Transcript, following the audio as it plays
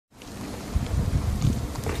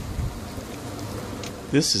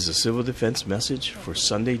This is a civil defense message for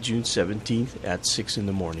Sunday, June 17th at 6 in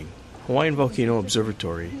the morning. Hawaiian Volcano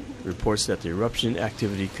Observatory reports that the eruption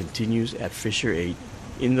activity continues at Fissure 8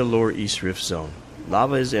 in the Lower East Rift Zone.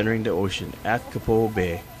 Lava is entering the ocean at Kapoho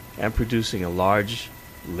Bay and producing a large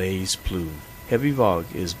laze plume. Heavy fog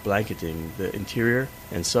is blanketing the interior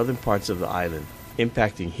and southern parts of the island,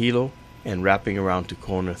 impacting Hilo and wrapping around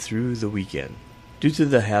Kona through the weekend. Due to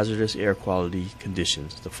the hazardous air quality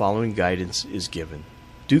conditions, the following guidance is given.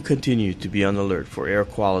 Do continue to be on alert for air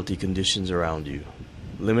quality conditions around you.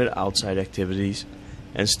 Limit outside activities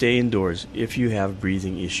and stay indoors if you have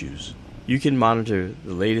breathing issues. You can monitor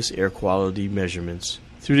the latest air quality measurements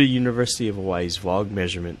through the University of Hawaii's Fog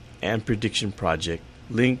Measurement and Prediction Project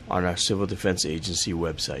linked on our Civil Defense Agency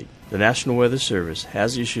website. The National Weather Service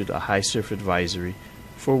has issued a high surf advisory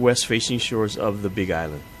for west-facing shores of the Big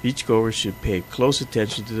Island. Beachgoers should pay close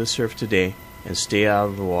attention to the surf today and stay out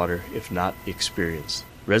of the water if not experienced.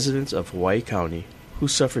 Residents of Hawaii County who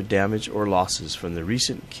suffered damage or losses from the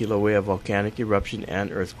recent Kilauea volcanic eruption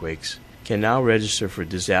and earthquakes can now register for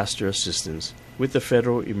disaster assistance with the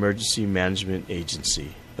Federal Emergency Management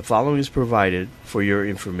Agency. The following is provided for your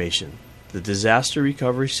information. The Disaster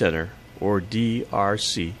Recovery Center, or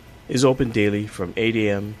DRC, is open daily from 8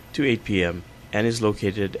 a.m. to 8 p.m. and is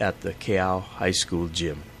located at the Keao High School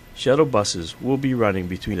gym. Shuttle buses will be running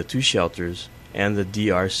between the two shelters and the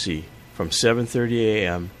DRC from 7:30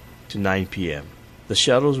 a.m. to 9 p.m. The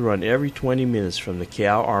shuttles run every 20 minutes from the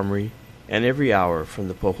Keao Armory and every hour from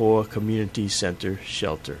the Pohoa Community Center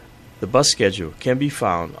shelter. The bus schedule can be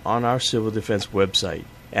found on our Civil Defense website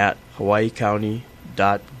at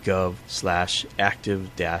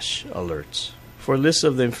hawaiicounty.gov/active-alerts. For a list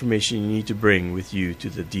of the information you need to bring with you to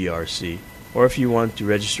the DRC, or if you want to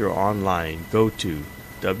register online, go to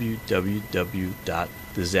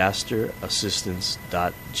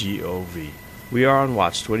www.disasterassistance.gov. We are on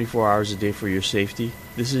watch 24 hours a day for your safety.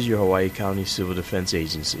 This is your Hawaii County Civil Defense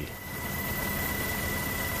Agency.